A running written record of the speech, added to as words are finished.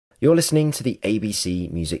You're listening to the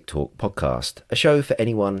ABC Music Talk podcast, a show for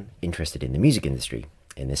anyone interested in the music industry.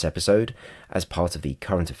 In this episode, as part of the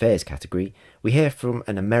current affairs category, we hear from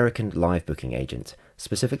an American live booking agent,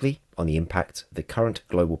 specifically on the impact the current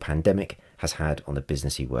global pandemic has had on the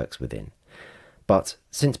business he works within. But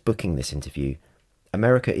since booking this interview,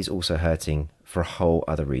 America is also hurting for a whole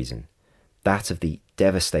other reason. That of the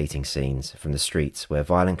devastating scenes from the streets where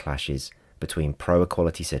violent clashes between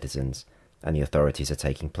pro-equality citizens and the authorities are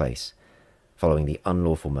taking place, following the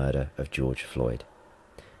unlawful murder of George Floyd.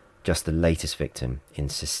 Just the latest victim in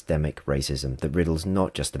systemic racism that riddles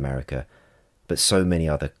not just America, but so many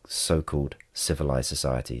other so-called civilized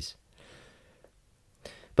societies.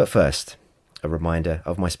 But first, a reminder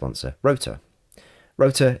of my sponsor, Rota.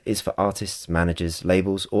 Rota is for artists, managers,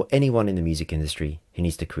 labels, or anyone in the music industry who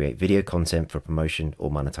needs to create video content for promotion or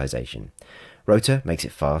monetization. Rota makes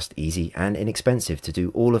it fast, easy, and inexpensive to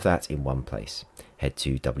do all of that in one place. Head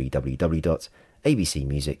to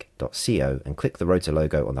www.abcmusic.co and click the Rota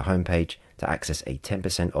logo on the homepage to access a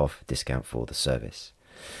 10% off discount for the service.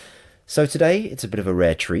 So today, it's a bit of a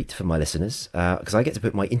rare treat for my listeners, because I get to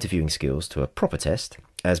put my interviewing skills to a proper test,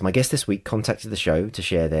 as my guest this week contacted the show to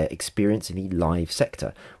share their experience in the live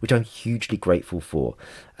sector, which I'm hugely grateful for,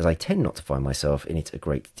 as I tend not to find myself in it a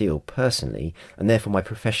great deal personally, and therefore my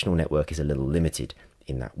professional network is a little limited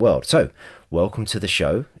in that world. So, welcome to the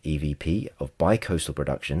show, EVP of Bi-Coastal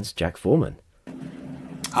Productions, Jack Forman.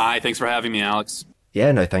 Hi, thanks for having me, Alex.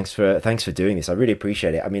 Yeah, no, thanks for doing this. I really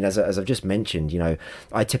appreciate it. I mean, as I've just mentioned,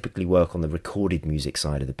 I typically work on the recorded music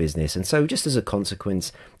side of the business, and so just as a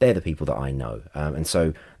consequence, they're the people that I know. And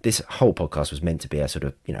so this whole podcast was meant to be a sort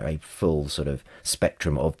of, a full sort of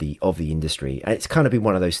spectrum of the industry. And it's kind of been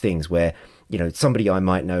one of those things where, somebody I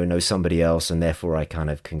might know somebody else, and therefore I kind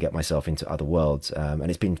of can get myself into other worlds. And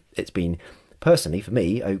it's been personally, for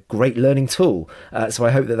me, a great learning tool. So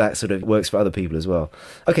I hope that sort of works for other people as well.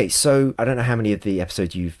 Okay, so I don't know how many of the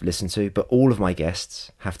episodes you've listened to, but all of my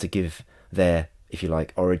guests have to give their, if you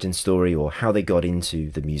like, origin story or how they got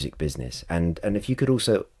into the music business. And if you could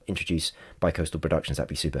also introduce Bi-Coastal Productions, that'd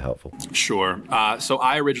be super helpful. Sure. So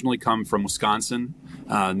I originally come from Wisconsin,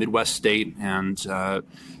 Midwest state, and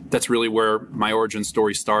that's really where my origin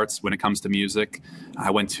story starts when it comes to music.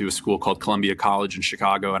 I went to a school called Columbia College in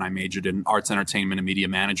Chicago, and I majored in arts, entertainment, and media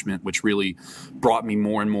management, which really brought me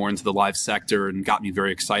more and more into the live sector and got me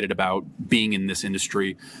very excited about being in this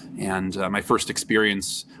industry. And my first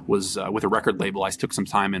experience was with a record label. I took some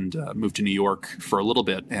time and moved to New York for a little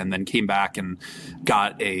bit, and then came back and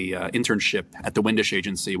got a internship at the Windish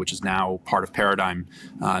agency, which is now part of Paradigm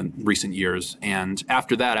in recent years. And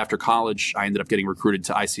after that, after college, I ended up getting recruited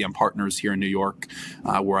to ICM Partners here in New York,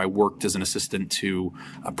 where I worked as an assistant to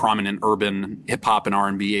a prominent urban hip-hop and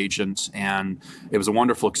R&B agent. And it was a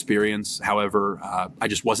wonderful experience. However, I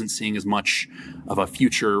just wasn't seeing as much of a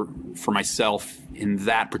future for myself in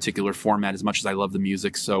that particular format as much as I love the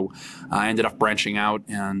music. So I ended up branching out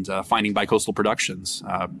and finding Bi-Coastal Productions,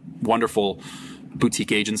 wonderful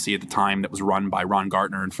boutique agency at the time that was run by Ron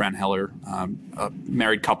Gartner and Fran Heller, a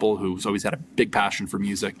married couple who's always had a big passion for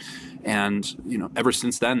music. And, ever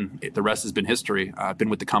since then, the rest has been history. I've been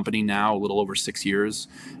with the company now a little over 6 years,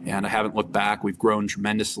 and I haven't looked back. We've grown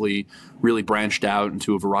tremendously, really branched out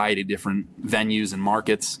into a variety of different venues and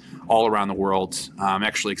markets all around the world. I'm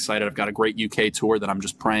actually excited. I've got a great UK tour that I'm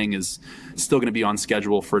just praying is still going to be on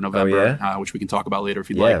schedule for November, which we can talk about later if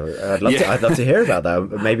you'd like. I'd love to hear about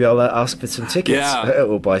that. Maybe I'll ask for some tickets.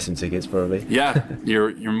 Or buy some tickets, probably. Yeah,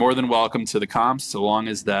 you're more than welcome to the comps, so long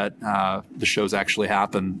as that the shows actually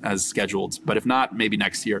happen as scheduled. But if not, maybe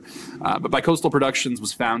next year. But Bi-Coastal Productions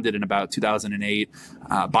was founded in about 2008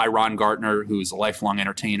 by Ron Gartner, who's a lifelong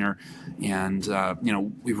entertainer. And,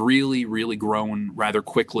 we've really, really grown rather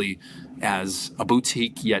quickly as a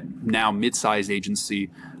boutique, yet now mid-sized agency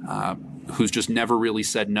who's just never really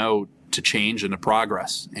said no to change and to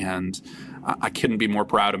progress. And I couldn't be more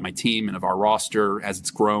proud of my team and of our roster as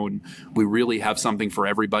it's grown. We really have something for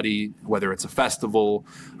everybody, whether it's a festival,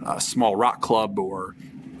 a small rock club, or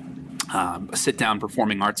a sit-down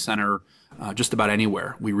performing arts center, just about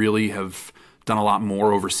anywhere. We really have done a lot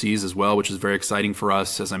more overseas as well, which is very exciting for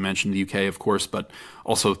us. As I mentioned, the UK, of course, but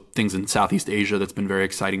also things in Southeast Asia that's been very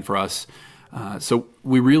exciting for us. So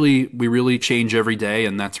we really change every day,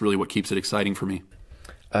 and that's really what keeps it exciting for me.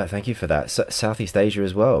 Thank you for that. Southeast Asia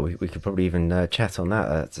as well. We could probably even chat on that.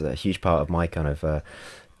 That's a huge part of my kind of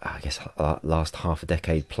I guess last half a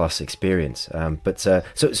decade plus experience.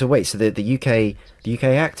 So wait, so the UK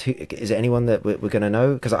act, is it anyone that we're going to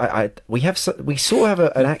know? Because we sort of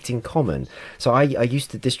have an act in common. So I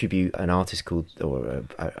used to distribute an artist called, or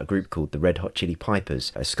a group called the Red Hot Chili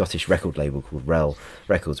Pipers, a Scottish record label called Rel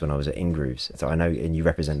Records when I was at Ingrooves. So I know, and you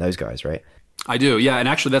represent those guys, right? I do, yeah. And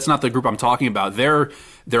actually, that's not the group I'm talking about. They're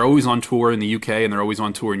always on tour in the UK, and they're always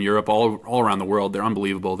on tour in Europe, all around the world. They're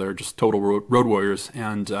unbelievable. They're just total road warriors.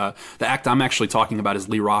 And the act I'm actually talking about is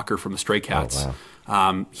Lee Rocker from the Stray Cats. Oh,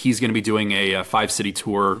 wow. He's going to be doing a 5-city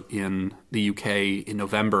tour in the UK in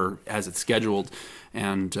November as it's scheduled.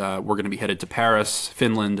 And we're going to be headed to Paris,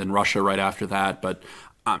 Finland, and Russia right after that. But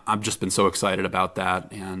I've just been so excited about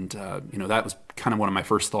that. And, that was kind of one of my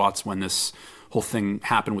first thoughts when this whole thing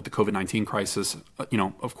happened with the COVID-19 crisis.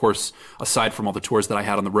 Of course, aside from all the tours that I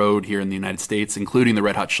had on the road here in the United States, including the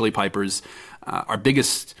Red Hot Chili Pipers, our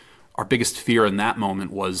biggest fear in that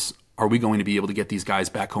moment was, are we going to be able to get these guys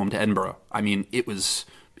back home to Edinburgh? I mean, it was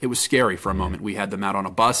scary for a moment. We had them out on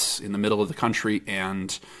a bus in the middle of the country,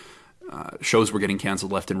 and shows were getting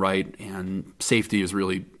canceled left and right, and safety is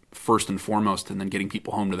really first and foremost, and then getting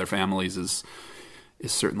people home to their families is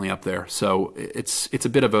certainly up there. So it's a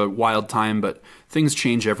bit of a wild time, but things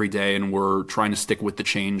change every day, and we're trying to stick with the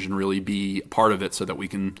change and really be a part of it so that we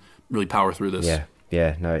can really power through this.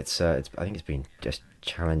 Yeah. No, it's I think it's been just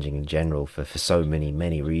challenging in general for so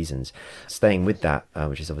many reasons. Staying with that,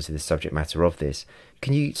 which is obviously the subject matter of this,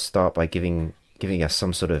 can you start by giving us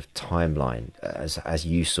some sort of timeline as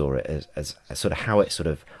you saw it, as sort of how it sort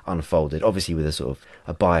of unfolded, obviously with a sort of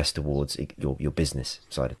a bias towards your business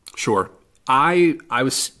side? Sure. I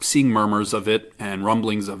was seeing murmurs of it and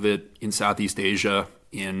rumblings of it in Southeast Asia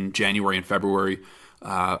in January and February.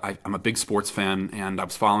 I'm a big sports fan, and I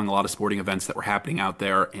was following a lot of sporting events that were happening out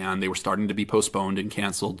there, and they were starting to be postponed and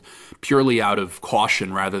canceled purely out of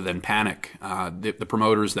caution rather than panic. The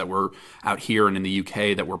promoters that were out here and in the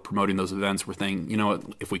UK that were promoting those events were thinking,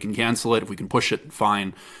 if we can cancel it, if we can push it,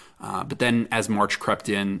 fine. But then as March crept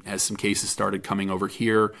in, as some cases started coming over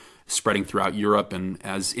here, spreading throughout Europe, and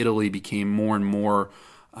as Italy became more and more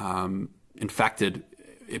infected,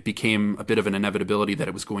 it became a bit of an inevitability that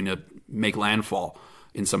it was going to make landfall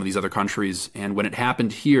in some of these other countries. And when it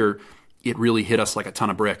happened here, it really hit us like a ton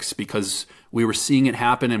of bricks, because we were seeing it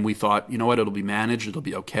happen and we thought, you know what, it'll be managed, it'll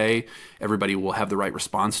be okay, everybody will have the right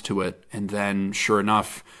response to it. And then sure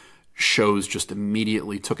enough, shows just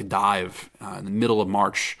immediately took a dive. In the middle of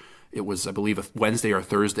March, it was, I believe, a Wednesday or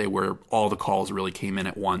Thursday where all the calls really came in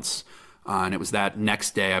at once. And it was that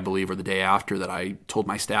next day, I believe, or the day after, that I told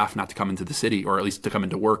my staff not to come into the city, or at least to come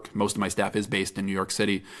into work. Most of my staff is based in New York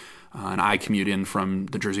City, and I commute in from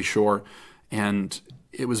the Jersey Shore. And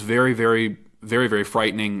it was very, very, very, very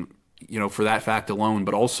frightening, for that fact alone.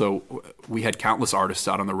 But also, we had countless artists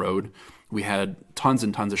out on the road. We had tons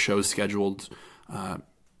and tons of shows scheduled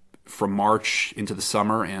from March into the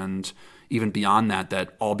summer, and even beyond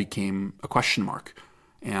that all became a question mark.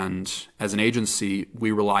 And as an agency,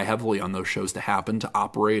 we rely heavily on those shows to happen, to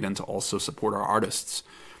operate, and to also support our artists.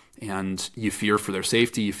 And you fear for their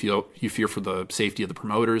safety. You fear for the safety of the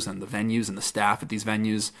promoters and the venues and the staff at these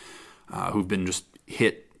venues, who've been just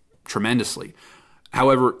hit tremendously.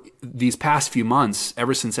 However, these past few months,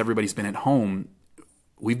 ever since everybody's been at home,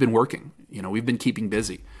 we've been working. We've been keeping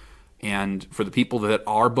busy. And for the people that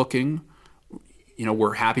are booking,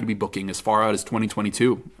 we're happy to be booking as far out as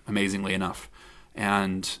 2022, amazingly enough.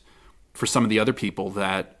 And for some of the other people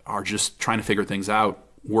that are just trying to figure things out,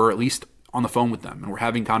 we're at least on the phone with them, and we're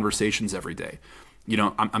having conversations every day.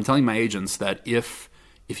 I'm telling my agents that if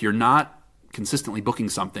you're not consistently booking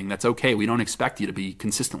something, that's okay. We don't expect you to be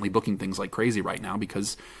consistently booking things like crazy right now,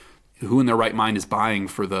 because who in their right mind is buying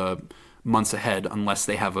for the months ahead unless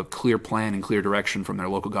they have a clear plan and clear direction from their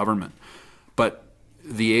local government? But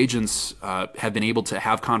the agents have been able to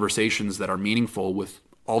have conversations that are meaningful with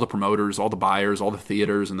all the promoters, all the buyers, all the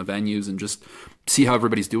theaters and the venues, and just see how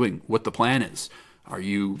everybody's doing, what the plan is. Are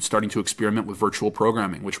you starting to experiment with virtual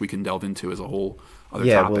programming, which we can delve into as a whole other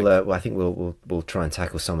topic? Well, I think we'll try and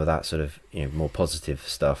tackle some of that sort of more positive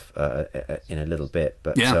stuff in a little bit.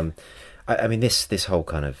 But yeah. I mean, this whole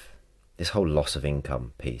loss of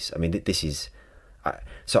income piece. I mean, this is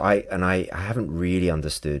I haven't really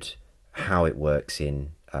understood how it works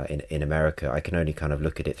in America. I can only kind of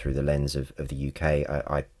look at it through the lens of the UK.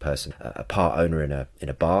 I personally a part owner in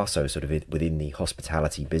a bar, so sort of within the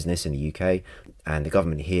hospitality business in the UK, and the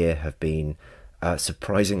government here have been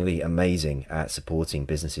surprisingly amazing at supporting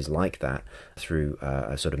businesses like that through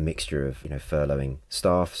a sort of mixture of furloughing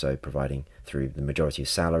staff, so providing through the majority of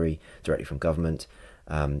salary directly from government,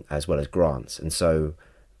 as well as grants. And so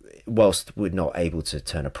whilst we're not able to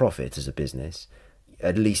turn a profit as a business,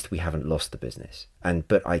 at least we haven't lost the business.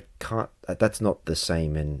 But I can't. That's not the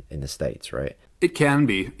same in the States, right? It can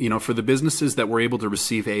be. For the businesses that were able to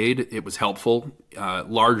receive aid, it was helpful,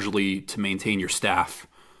 largely to maintain your staff,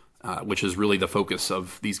 which is really the focus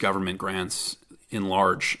of these government grants in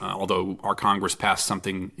large. Although our Congress passed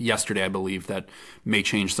something yesterday, I believe, that may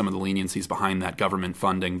change some of the leniencies behind that government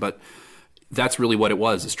funding. But that's really what it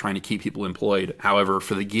was, is trying to keep people employed. However,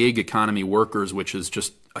 for the gig economy workers, which is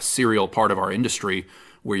just a serial part of our industry,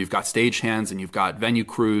 where you've got stagehands and you've got venue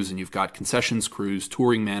crews and you've got concessions crews,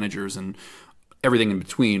 touring managers, and everything in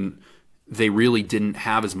between, they really didn't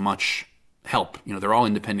have as much help. They're all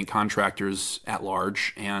independent contractors at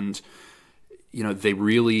large, and they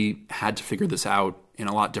really had to figure this out in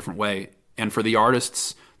a lot different way. And for the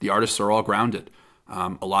artists are all grounded.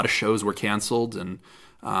 A lot of shows were canceled, and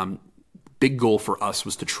big goal for us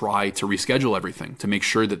was to try to reschedule everything, to make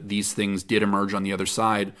sure that these things did emerge on the other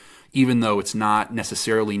side, even though it's not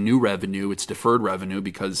necessarily new revenue, it's deferred revenue,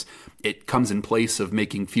 because it comes in place of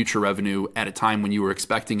making future revenue at a time when you were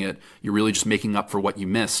expecting it. You're really just making up for what you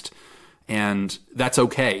missed. And that's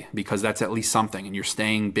okay, because that's at least something, and you're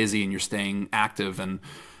staying busy and you're staying active, and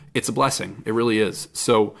it's a blessing. It really is.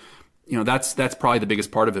 So, that's probably the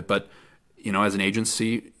biggest part of it. But, as an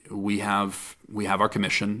agency, we have our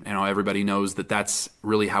commission. Everybody knows that that's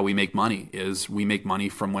really how we make money, is we make money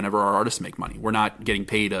from whenever our artists make money. We're not getting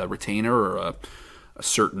paid a retainer or a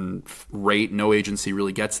certain rate. No agency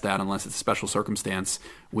really gets that unless it's a special circumstance.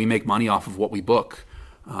 We make money off of what we book.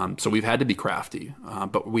 So we've had to be crafty,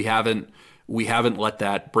 but we haven't let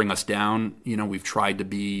that bring us down. We've tried to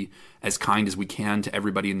be as kind as we can to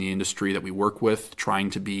everybody in the industry that we work with, trying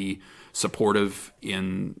to be supportive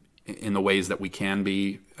in the ways that we can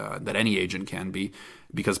be, that any agent can be,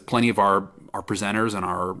 because plenty of our presenters and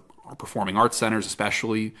our performing arts centers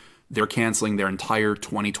especially, they're canceling their entire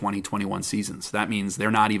 2020-21 seasons. That means they're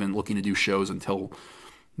not even looking to do shows until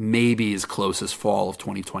maybe as close as fall of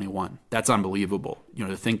 2021. That's unbelievable.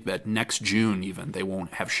 To think that next June even they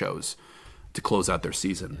won't have shows to close out their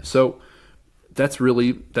season. So that's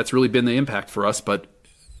really been the impact for us. But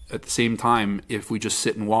at the same time, if we just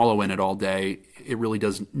sit and wallow in it all day, it really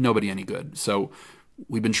does nobody any good. So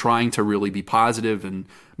we've been trying to really be positive and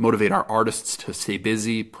motivate our artists to stay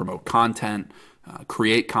busy, promote content,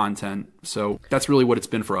 create content. So that's really what it's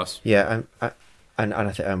been for us. Yeah,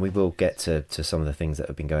 and we will get to some of the things that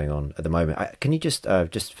have been going on at the moment. Can you just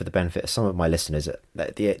for the benefit of some of my listeners,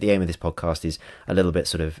 the aim of this podcast is a little bit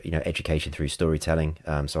sort of education through storytelling.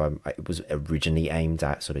 So it was originally aimed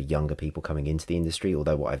at sort of younger people coming into the industry.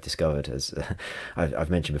 Although what I've discovered, as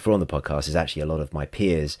I've mentioned before on the podcast, is actually a lot of my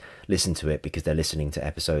peers listen to it because they're listening to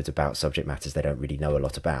episodes about subject matters they don't really know a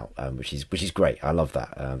lot about, which is great. I love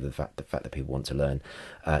that, the fact that people want to learn,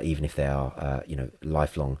 even if they are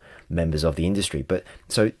lifelong members of the industry. But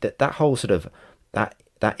so that whole sort of that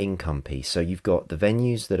income piece. So you've got the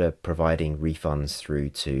venues that are providing refunds through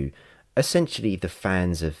to essentially the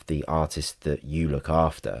fans of the artist that you look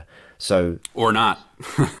after. So or not.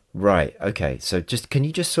 Right. Okay. So can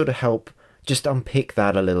you just sort of help just unpick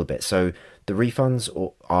that a little bit? So the refunds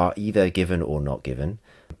are either given or not given,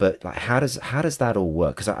 but like how does that all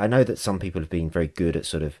work? Because I know that some people have been very good at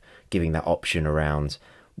sort of giving that option around.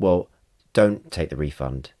 Well, don't take the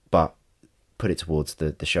refund, but put it towards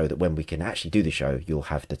the show, that when we can actually do the show, you'll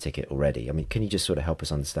have the ticket already. I mean, can you just sort of help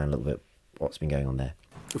us understand a little bit what's been going on there?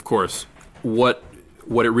 Of course. What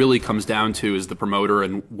it really comes down to is the promoter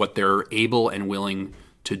and what they're able and willing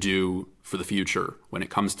to do for the future when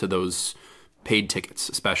it comes to those paid tickets,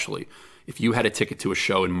 especially. If you had a ticket to a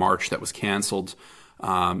show in March that was canceled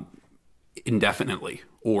indefinitely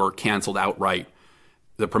or canceled outright,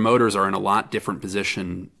 the promoters are in a lot different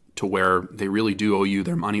position to where they really do owe you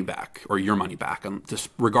their money back, or your money back, just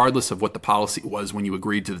regardless of what the policy was when you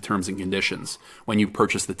agreed to the terms and conditions, when you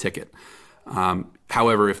purchased the ticket.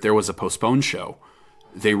 However, if there was a postponed show,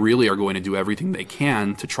 they really are going to do everything they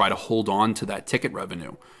can to try to hold on to that ticket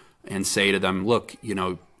revenue and say to them, look,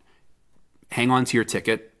 hang on to your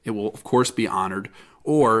ticket. It will, of course, be honored.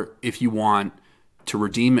 Or if you want to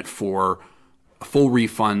redeem it for a full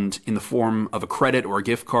refund in the form of a credit or a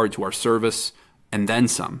gift card to our service, and then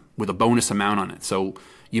some, with a bonus amount on it. So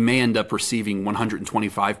you may end up receiving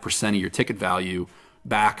 125% of your ticket value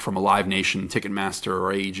back from a Live Nation, Ticketmaster,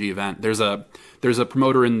 or AEG event. There's a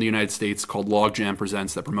promoter in the United States called Logjam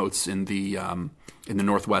Presents that promotes in the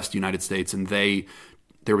Northwest United States, and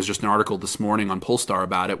there was just an article this morning on Polestar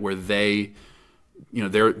about it where they're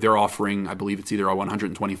offering, I believe it's either a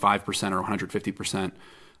 125% or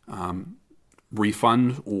 150%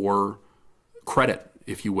 refund or credit,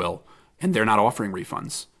 if you will. And they're not offering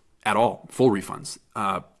refunds. at all, full refunds.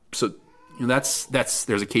 So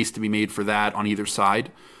there's a case to be made for that on either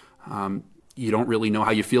side. You don't really know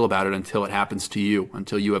how you feel about it until it happens to you,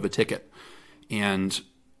 until you have a ticket. And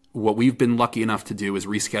what we've been lucky enough to do is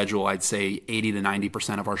reschedule, I'd say 80 to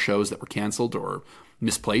 90% of our shows that were canceled or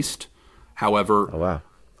misplaced. However, oh, wow.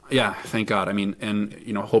 Yeah, thank God. I mean, and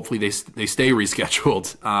hopefully they stay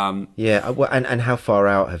rescheduled. And how far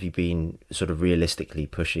out have you been sort of realistically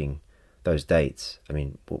pushing those dates? I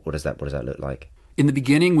mean, what does that look like? In the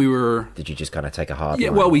beginning, we were. Did you just kind of take a hard line? Yeah,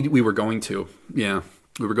 well, we were going to. Yeah,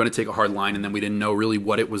 we were going to take a hard line, and then we didn't know really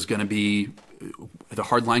what it was going to be. The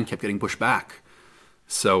hard line kept getting pushed back,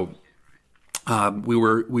 so we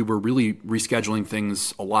were really rescheduling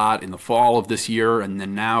things a lot in the fall of this year, and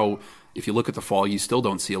then now. If you look at the fall, you still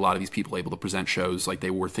don't see a lot of these people able to present shows like they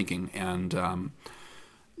were thinking. And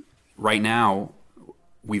right now,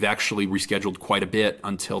 we've actually rescheduled quite a bit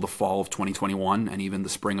until the fall of 2021 and even the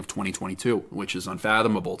spring of 2022, which is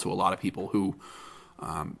unfathomable to a lot of people who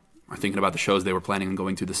are thinking about the shows they were planning on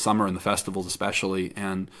going to this summer and the festivals especially.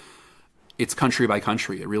 And it's country by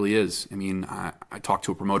country. It really is. I mean, I talked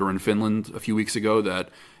to a promoter in Finland a few weeks ago that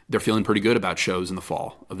they're feeling pretty good about shows in the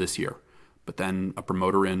fall of this year. But then a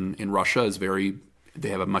promoter in Russia they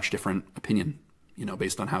have a much different opinion,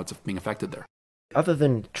 based on how it's being affected there. Other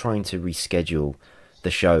than trying to reschedule the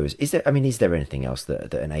shows, is there anything else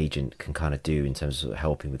that an agent can kind of do in terms of, sort of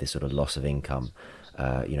helping with this sort of loss of income,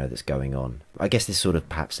 that's going on? I guess this sort of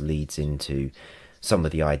perhaps leads into some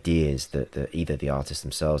of the ideas that either the artists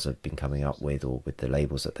themselves have been coming up with or with the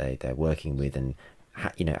labels that they're working with. And,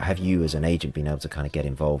 have you as an agent been able to kind of get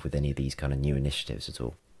involved with any of these kind of new initiatives at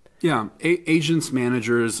all? Yeah, agents,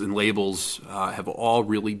 managers, and labels have all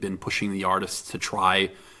really been pushing the artists to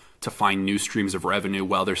try to find new streams of revenue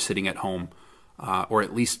while they're sitting at home, or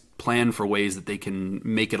at least plan for ways that they can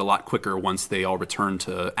make it a lot quicker once they all return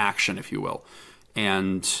to action, if you will.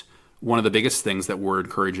 And one of the biggest things that we're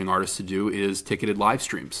encouraging artists to do is ticketed live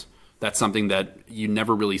streams. That's something that you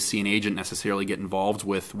never really see an agent necessarily get involved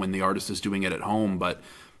with when the artist is doing it at home, but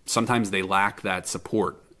sometimes they lack that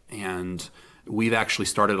support. And we've actually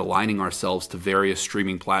started aligning ourselves to various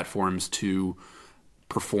streaming platforms to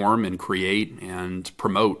perform and create and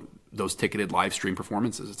promote those ticketed live stream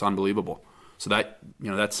performances. It's unbelievable. So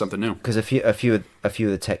that's something new. Because a few of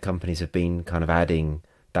the tech companies have been kind of adding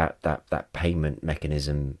that payment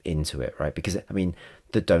mechanism into it, right? Because I mean,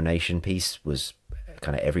 the donation piece was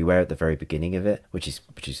kind of everywhere at the very beginning of it, which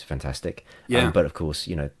is fantastic. Yeah. But of course,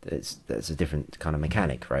 it's a different kind of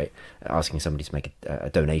mechanic, right? Asking somebody to make a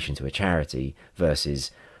donation to a charity versus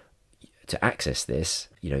to access this,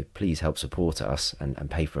 please help support us and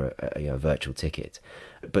pay for a virtual ticket.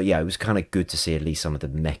 But yeah, it was kind of good to see at least some of the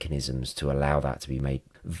mechanisms to allow that to be made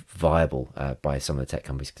viable by some of the tech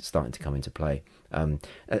companies starting to come into play.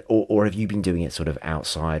 Or have you been doing it sort of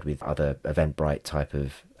outside with other Eventbrite type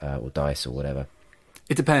of or Dice or whatever?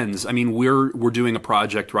 It depends. I mean, we're doing a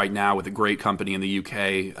project right now with a great company in the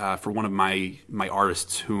UK for one of my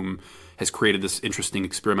artists whom has created this interesting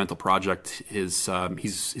experimental project. His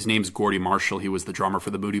name's Gordy Marshall. He was the drummer for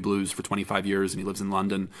the Moody Blues for 25 years, and he lives in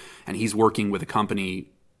London. And he's working with a company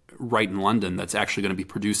right in London that's actually going to be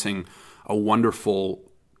producing a wonderful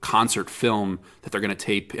concert film that they're going to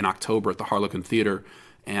tape in October at the Harlequin Theatre,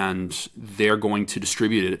 and they're going to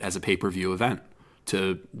distribute it as a pay-per-view event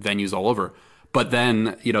to venues all over. But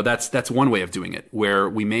then, that's one way of doing it, where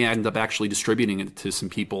we may end up actually distributing it to some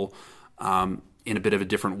people in a bit of a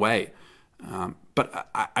different way. But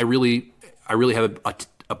I really have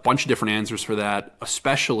a bunch of different answers for that,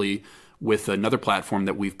 especially with another platform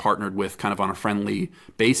that we've partnered with kind of on a friendly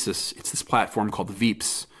basis. It's this platform called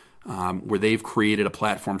Veeps, where they've created a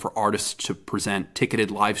platform for artists to present ticketed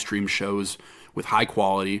live stream shows with high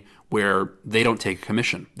quality, where they don't take a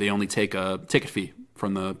commission. They only take a ticket fee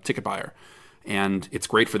from the ticket buyer. And it's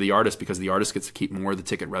great for the artist because the artist gets to keep more of the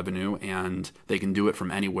ticket revenue, and they can do it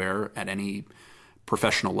from anywhere at any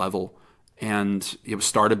professional level. And it was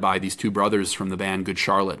started by these two brothers from the band Good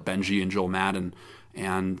Charlotte, Benji and Joel Madden.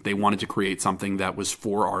 And they wanted to create something that was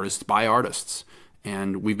for artists by artists.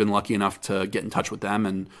 And we've been lucky enough to get in touch with them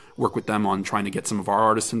and work with them on trying to get some of our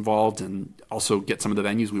artists involved and also get some of the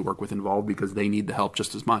venues we work with involved because they need the help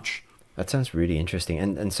just as much. That sounds really interesting.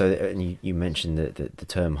 And you mentioned the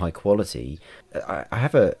term high quality. I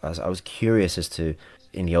was curious as to,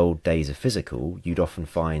 in the old days of physical, you'd often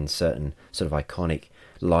find certain sort of iconic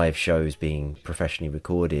live shows being professionally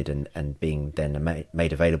recorded and being then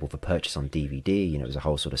made available for purchase on DVD. It was a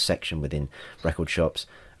whole sort of section within record shops.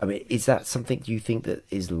 I mean, is that something you think that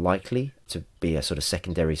is likely to be a sort of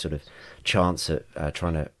secondary sort of chance at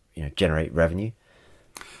trying to generate revenue?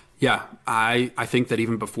 Yeah, I think that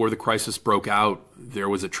even before the crisis broke out, there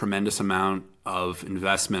was a tremendous amount of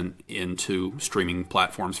investment into streaming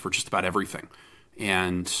platforms for just about everything.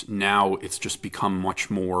 And now it's just become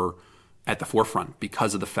much more at the forefront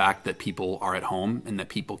because of the fact that people are at home and that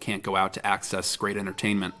people can't go out to access great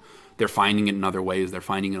entertainment. They're finding it in other ways. They're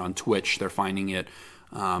finding it on Twitch. They're finding it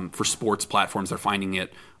for sports platforms. They're finding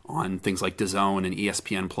it on things like DAZN and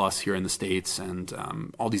ESPN Plus here in the States, and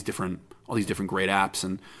all these different great apps.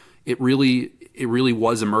 And it really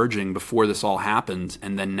was emerging before this all happened,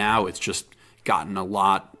 and then now it's just gotten a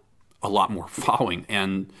lot more following.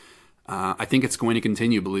 And I think it's going to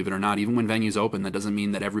continue, believe it or not. Even when venues open, that doesn't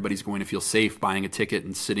mean that everybody's going to feel safe buying a ticket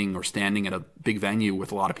and sitting or standing at a big venue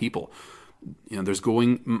with a lot of people.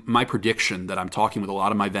 My prediction that I'm talking with a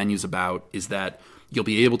lot of my venues about is that you'll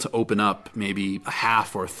be able to open up maybe a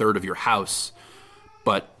half or a third of your house,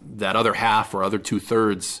 but that other half or other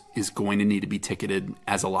 2/3 is going to need to be ticketed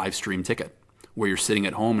as a live stream ticket, where you're sitting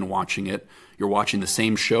at home and watching it. You're watching the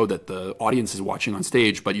same show that the audience is watching on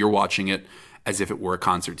stage, but you're watching it as if it were a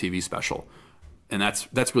concert TV special. And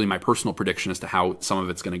that's really my personal prediction as to how some of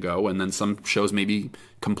it's going to go. And then some shows may be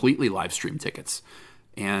completely live stream tickets.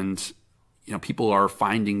 And people are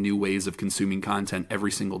finding new ways of consuming content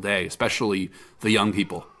every single day, especially the young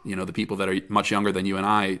people. The people that are much younger than you and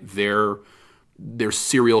I, they're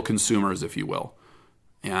serial consumers, if you will.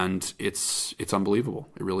 And it's unbelievable.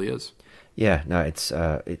 It really is. Yeah, no,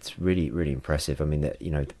 it's really, really impressive. I mean,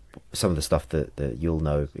 some of the stuff that you'll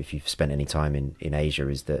know if you've spent any time in Asia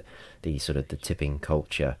is that the sort of the tipping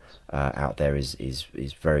culture out there is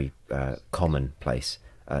very commonplace.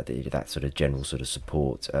 That sort of general sort of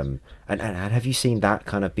support. And have you seen that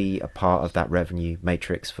kind of be a part of that revenue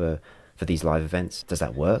matrix for these live events? Does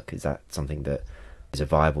that work? Is that something that is a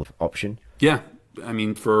viable option? Yeah. I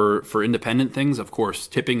mean, for independent things, of course,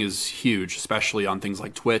 tipping is huge, especially on things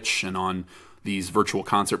like Twitch and on these virtual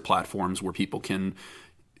concert platforms where people can,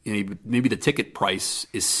 maybe the ticket price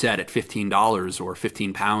is set at $15 or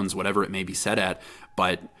 £15, whatever it may be set at,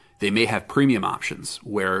 but they may have premium options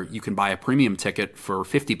where you can buy a premium ticket for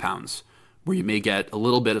 £50, where you may get a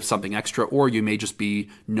little bit of something extra, or you may just be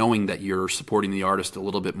knowing that you're supporting the artist a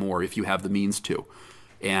little bit more if you have the means to.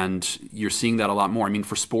 And you're seeing that a lot more. I mean,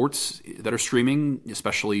 for sports that are streaming,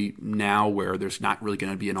 especially now where there's not really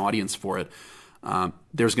going to be an audience for it,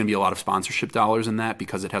 there's going to be a lot of sponsorship dollars in that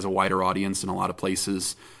because it has a wider audience in a lot of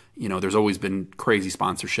places. There's always been crazy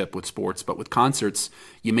sponsorship with sports, but with concerts,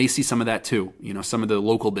 you may see some of that too. Some of the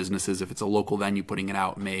local businesses, if it's a local venue putting it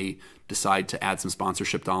out, may decide to add some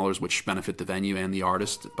sponsorship dollars, which benefit the venue and the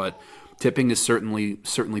artist. But tipping is certainly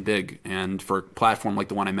big. And for a platform like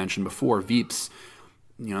the one I mentioned before, Veeps,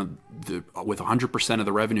 with 100% of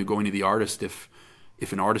the revenue going to the artist, if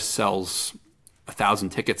an artist sells 1,000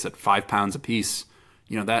 tickets at £5 a piece,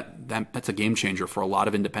 that's a game changer for a lot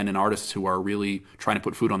of independent artists who are really trying to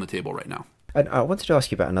put food on the table right now. And I wanted to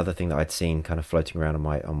ask you about another thing that I'd seen kind of floating around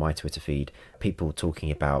on my Twitter feed, people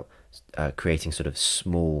talking about creating sort of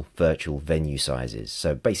small virtual venue sizes.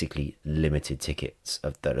 So basically limited tickets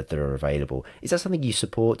that are available. Is that something you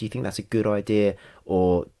support? Do you think that's a good idea?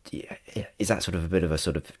 Or is that sort of a bit of a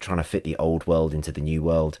sort of trying to fit the old world into the new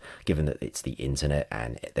world, given that it's the internet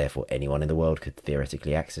and therefore anyone in the world could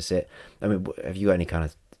theoretically access it? I mean, have you got any kind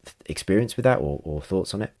of experience with that or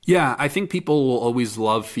thoughts on it? Yeah, I think people will always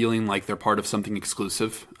love feeling like they're part of something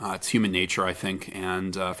exclusive. It's human nature, I think.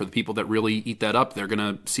 And for the people that really eat that up, they're going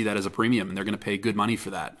to see that as a premium and they're going to pay good money for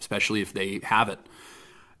that, especially if they have it.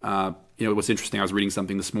 What's interesting, I was reading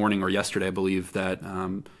something this morning or yesterday, I believe, that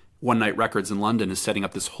One Night Records in London is setting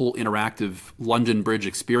up this whole interactive London Bridge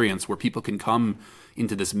experience where people can come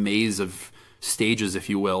into this maze of stages, if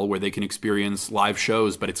you will, where they can experience live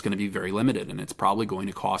shows, but it's going to be very limited, and it's probably going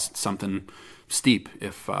to cost something steep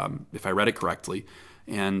if I read it correctly.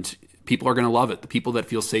 And people are going to love it. The people that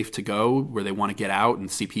feel safe to go, where they want to get out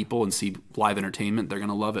and see people and see live entertainment, they're going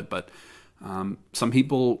to love it. But some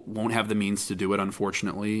people won't have the means to do it,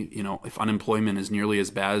 unfortunately. If unemployment is nearly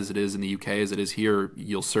as bad as it is in the UK as it is here,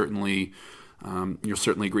 you'll certainly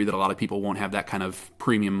agree that a lot of people won't have that kind of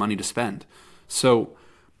premium money to spend. So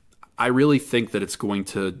I really think that it's going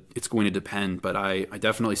to depend, but I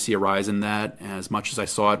definitely see a rise in that as much as I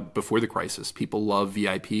saw it before the crisis. People love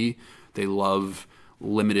VIP. They love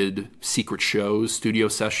limited secret shows, studio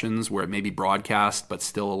sessions where it may be broadcast, but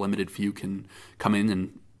still a limited few can come in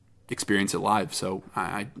and experience it live. So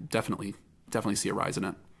I definitely see a rise in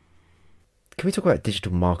it. Can we talk about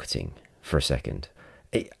digital marketing for a second?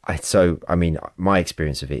 So, I mean, my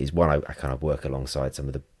experience of it is one, I kind of work alongside some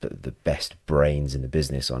of the best brains in the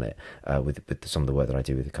business on it, with some of the work that I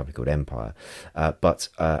do with a company called Empire. But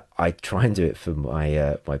I try and do it for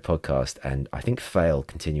my podcast, and I think fail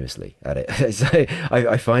continuously at it. So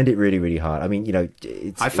I find it really, really hard. I mean,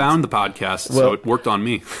 I found the podcast, so it worked on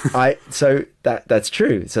me. So that's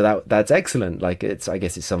true. So that's excellent. Like, I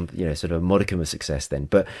guess it's some, sort of modicum of success then.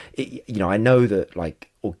 But I know that, like,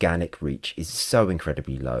 organic reach is so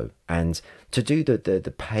incredibly low, and to do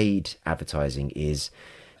the paid advertising is,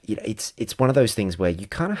 it's one of those things where you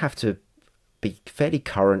kind of have to be fairly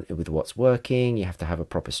current with what's working. You have to have a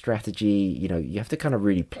proper strategy. You have to kind of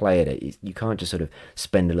really play at it. You can't just sort of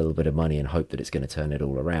spend a little bit of money and hope that it's going to turn it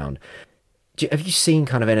all around. Have you seen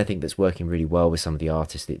kind of anything that's working really well with some of the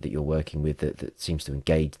artists that you're working with that seems to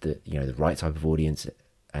engage the right type of audience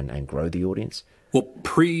and grow the audience? Well,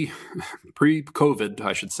 pre-COVID,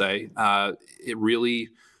 I should say, it really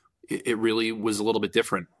was a little bit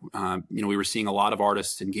different. We were seeing a lot of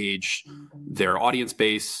artists engage their audience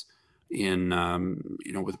base in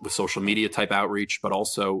with social media type outreach, but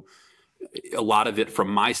also a lot of it from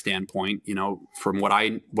my standpoint, from what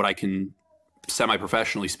I can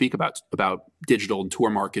semi-professionally speak about digital and tour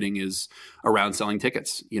marketing is around selling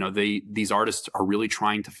tickets. These artists are really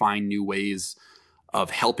trying to find new ways of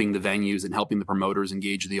helping the venues and helping the promoters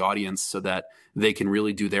engage the audience so that they can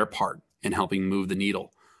really do their part in helping move the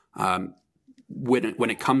needle. When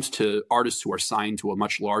it comes to artists who are signed to a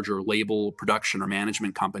much larger label, production, or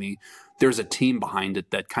management company, there's a team behind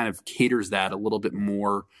it that kind of caters that a little bit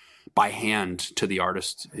more by hand to the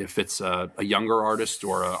artist. If it's a younger artist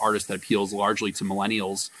or an artist that appeals largely to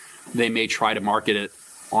millennials, they may try to market it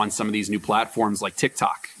on some of these new platforms like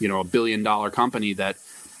TikTok, a $1 billion company that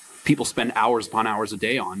people spend hours upon hours a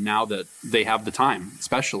day on now that they have the time,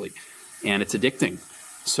 especially, and it's addicting.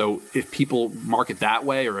 So if people market that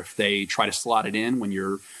way, or if they try to slot it in when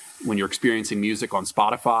you're experiencing music on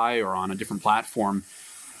Spotify or on a different platform,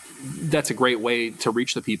 that's a great way to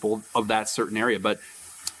reach the people of that certain area. But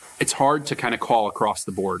it's hard to kind of call across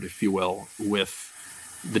the board, if you will, with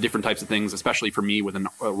the different types of things, especially for me with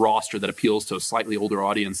a roster that appeals to a slightly older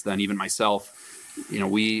audience than even myself.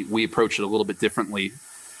 We approach it a little bit differently.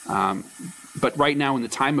 But right now, in the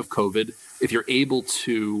time of COVID, if you're able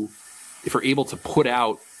to put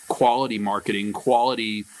out quality marketing,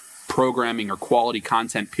 quality programming, or quality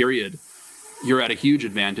content, period, you're at a huge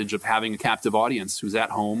advantage of having a captive audience who's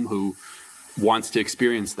at home, who wants to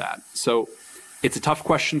experience that. So it's a tough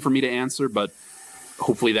question for me to answer, but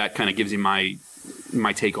hopefully that kind of gives you my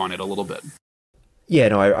take on it a little bit. Yeah,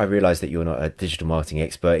 no, I realize that you're not a digital marketing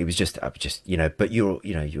expert. It was just, but you're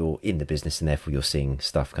in the business, and therefore you're seeing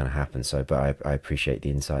stuff kind of happen. So, but I appreciate the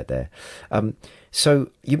insight there. So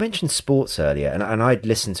you mentioned sports earlier, and I'd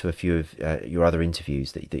listened to a few of your other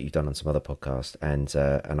interviews that you've done on some other podcasts, and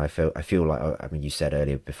I feel like, I mean, you said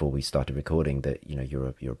earlier before we started recording that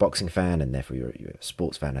you're a boxing fan, and therefore you're a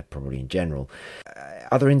sports fan probably in general.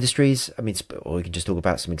 Other industries, I mean, or we can just talk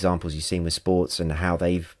about some examples you've seen with sports and how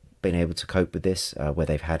they've been able to cope with this, where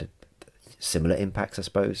they've had similar impacts, I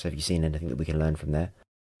suppose. Have you seen anything that we can learn from there?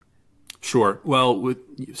 Sure. Well,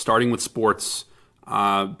 starting with sports,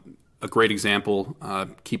 a great example,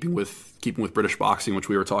 keeping with British boxing, which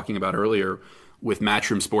we were talking about earlier, with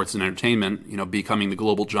Matchroom Sports and Entertainment, becoming the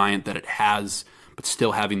global giant that it has, but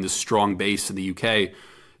still having this strong base in the UK.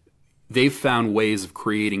 They've found ways of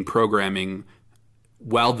creating programming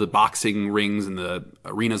while the boxing rings and the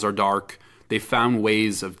arenas are dark. They found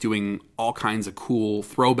ways of doing all kinds of cool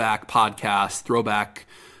throwback podcasts, throwback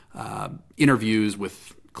interviews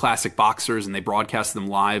with classic boxers, and they broadcast them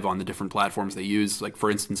live on the different platforms they use. Like,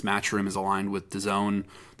 for instance, Matchroom is aligned with DAZN,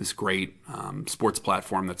 this great sports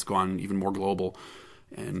platform that's gone even more global.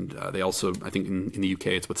 And they also, I think in the UK,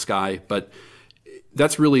 it's with Sky. But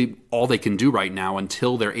that's really all they can do right now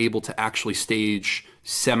until they're able to actually stage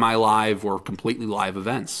semi-live or completely live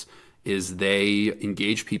events, is they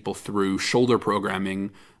engage people through shoulder programming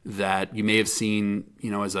that you may have seen,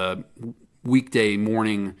 as a weekday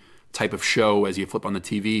morning type of show as you flip on the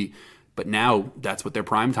TV. But now that's what their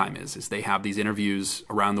prime time is they have these interviews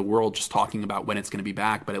around the world just talking about when it's going to be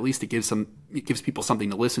back. But at least it gives people something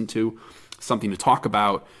to listen to, something to talk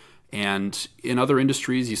about. And in other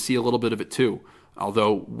industries, you see a little bit of it too.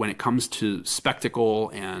 Although when it comes to spectacle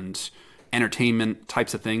and entertainment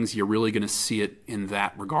types of things, you're really going to see it in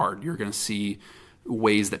that regard. You're going to see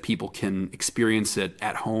ways that people can experience it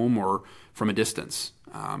at home or from a distance.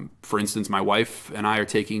 For instance, my wife and I are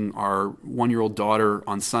taking our 1-year-old daughter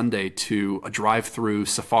on Sunday to a drive-through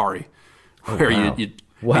safari, where wow. you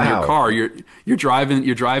in your car you're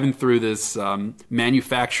driving through this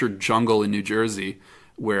manufactured jungle in New Jersey,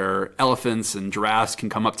 where elephants and giraffes can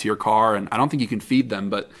come up to your car, and I don't think you can feed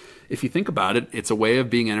them, but if you think about it, it's a way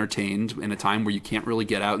of being entertained in a time where you can't really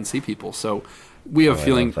get out and see people. So we have a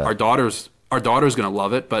feeling our daughter's going to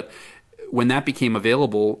love it, but when that became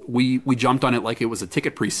available, we jumped on it like it was a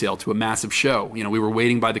ticket pre-sale to a massive show. You know, we were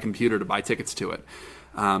waiting by the computer to buy tickets to it.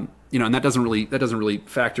 You know, and that doesn't really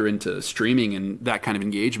factor into streaming and that kind of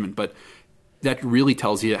engagement, but that really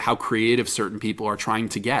tells you how creative certain people are trying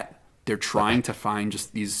to get. They're trying to find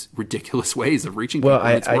just these ridiculous ways of reaching people.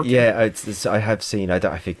 I have seen,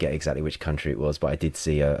 I forget exactly which country it was, but I did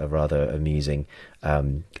see a rather amusing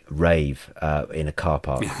rave in a car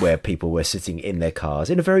park where people were sitting in their cars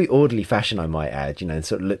in a very orderly fashion, I might add, you know, and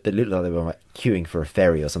sort of they looked like they were like queuing for a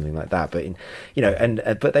ferry or something like that, but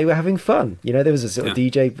but they were having fun. You know, there was a sort of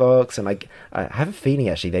DJ box, and I have a feeling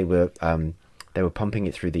actually they were pumping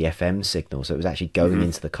it through the FM signal, so it was actually going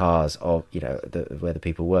into the cars of, you know, where the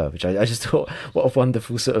people were, which I just thought, what a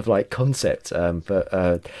wonderful sort of like concept. But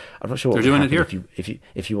I'm not sure what they're doing it here.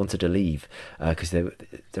 If you wanted to leave, because they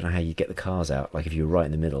don't know how you get the cars out. Like if you were right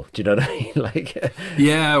in the middle, do you know what I mean? Like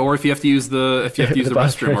or if you have to use the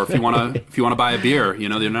restroom, or if you want to buy a beer, you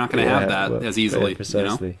know, they're not going to have that as easily.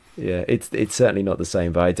 Precisely. You know? Yeah, it's certainly not the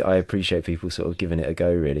same, but I appreciate people sort of giving it a go,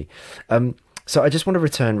 really. So I just want to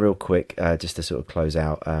return real quick, just to sort of close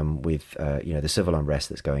out with the civil unrest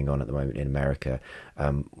that's going on at the moment in America.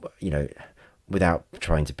 Without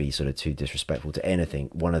trying to be sort of too disrespectful to anything,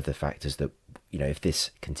 one of the factors that, you know, if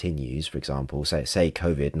this continues, for example, say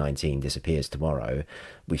COVID-19 disappears tomorrow,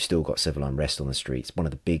 we've still got civil unrest on the streets. One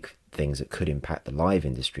of the big things that could impact the live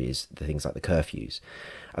industry is the things like the curfews.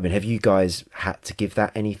 I mean, have you guys had to give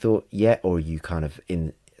that any thought yet, or are you kind of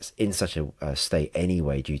in such a state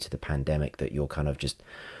anyway due to the pandemic that you're kind of just,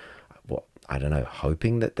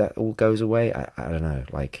 hoping that all goes away? I don't know.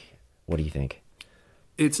 Like, what do you think?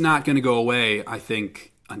 It's not going to go away, I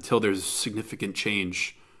think, until there's significant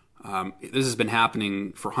change. This has been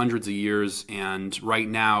happening for hundreds of years, and right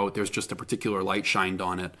now there's just a particular light shined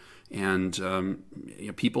on it. And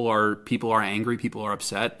people are angry, people are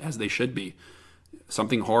upset, as they should be.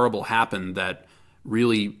 Something horrible happened that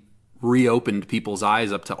really reopened people's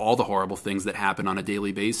eyes up to all the horrible things that happen on a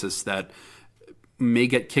daily basis that may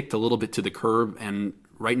get kicked a little bit to the curb. And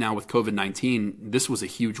right now with COVID-19, this was a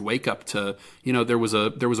huge wake up to, you know, there was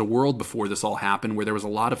a world before this all happened where there was a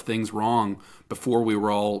lot of things wrong before we were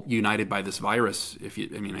all united by this virus. I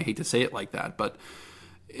hate to say it like that, but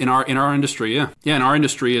in our industry, in our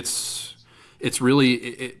industry, it's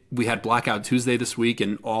really, we had Blackout Tuesday this week,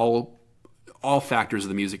 and all factors of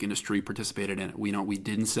the music industry participated in it. We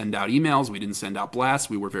didn't send out emails, we didn't send out blasts,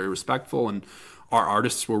 we were very respectful, and our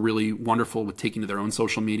artists were really wonderful with taking to their own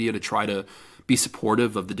social media to try to be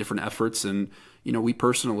supportive of the different efforts. And we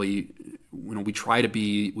personally, we try to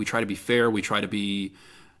be fair, we try to be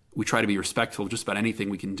respectful of just about anything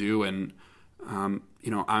we can do. And I'm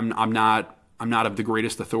not of the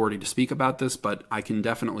greatest authority to speak about this, but I can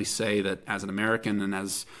definitely say that as an American and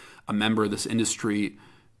as a member of this industry,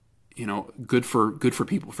 good for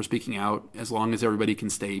people for speaking out, as long as everybody can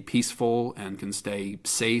stay peaceful and can stay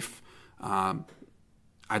safe.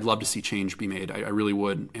 I'd love to see change be made. I really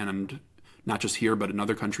would. And not just here, but in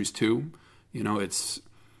other countries too. It's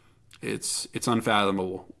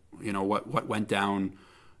unfathomable, what went down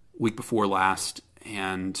week before last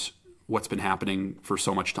and what's been happening for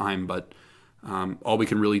so much time. But all we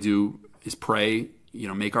can really do is pray,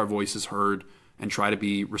 make our voices heard and try to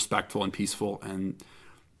be respectful and peaceful. And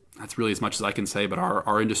that's really as much as I can say, but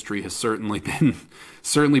our industry has certainly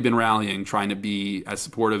been rallying, trying to be as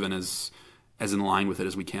supportive and as in line with it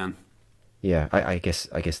as we can. Yeah, I guess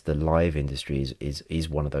the live industry is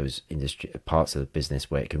one of those industry parts of the business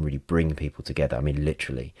where it can really bring people together. I mean,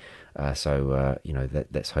 literally. Let's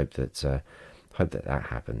hope that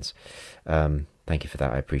happens. Thank you for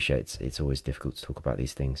that. I appreciate it. It's always difficult to talk about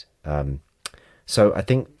these things. So I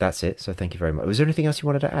think that's it. So thank you very much. Was there anything else you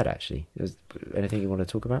wanted to add, actually? Was anything you want to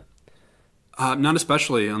talk about? Not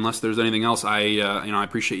especially, unless there's anything else. I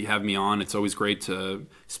appreciate you having me on. It's always great to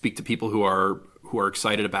speak to people who are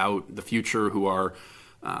excited about the future, who are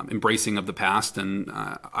embracing of the past. And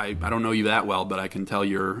I don't know you that well, but I can tell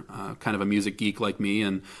you're kind of a music geek like me.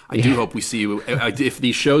 And I do hope we see you. If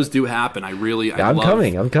these shows do happen, I'm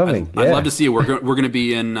coming. I'd love to see you. We're going to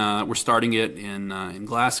be we're starting it in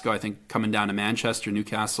Glasgow, I think, coming down to Manchester,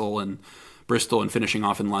 Newcastle, and Bristol, and finishing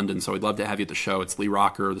off in London. So I'd love to have you at the show. It's Lee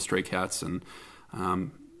Rocker, the Stray Cats, and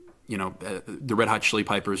the Red Hot Chili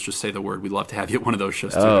Pipers. Just say the word. We'd love to have you at one of those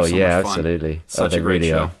shows too. Oh, so yeah, much fun. Absolutely. Such a great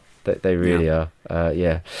show. They really are.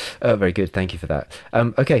 Very good. Thank you for that.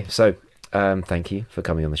 Okay, so thank you for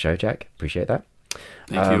coming on the show, Jack. Appreciate that.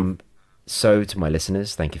 Thank you. So, to my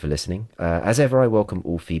listeners, thank you for listening. As ever, I welcome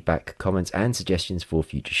all feedback, comments, and suggestions for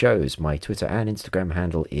future shows. My Twitter and Instagram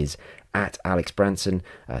handle is at Alex Branson.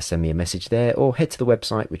 Send me a message there, or head to the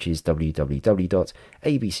website, which is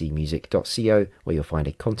www.abcmusic.co, where you'll find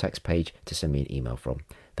a contacts page to send me an email from.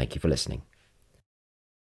 Thank you for listening.